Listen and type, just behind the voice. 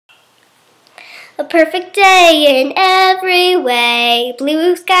A perfect day in every way.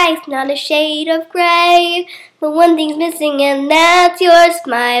 Blue skies, not a shade of gray. But one thing's missing, and that's your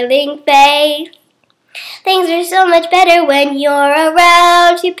smiling face. Things are so much better when you're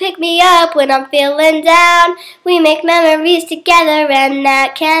around. You pick me up when I'm feeling down. We make memories together, and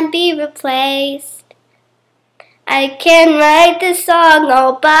that can't be replaced. I can write this song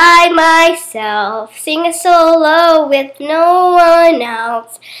all by myself, sing a solo with no one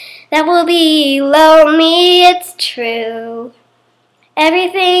else. That will be lonely, it's true.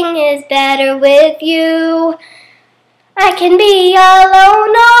 Everything is better with you. I can be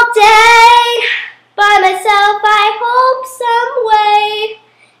alone all day, by myself I hope some way.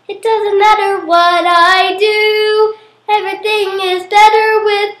 It doesn't matter what I do, everything is better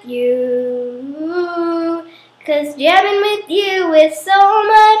with you. 'Cause jamming with you is so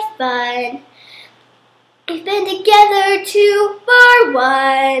much fun. We've been together 2 for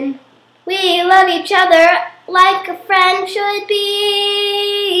 1. We love each other like a friend should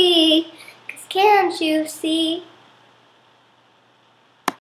be. 'Cause can't you see?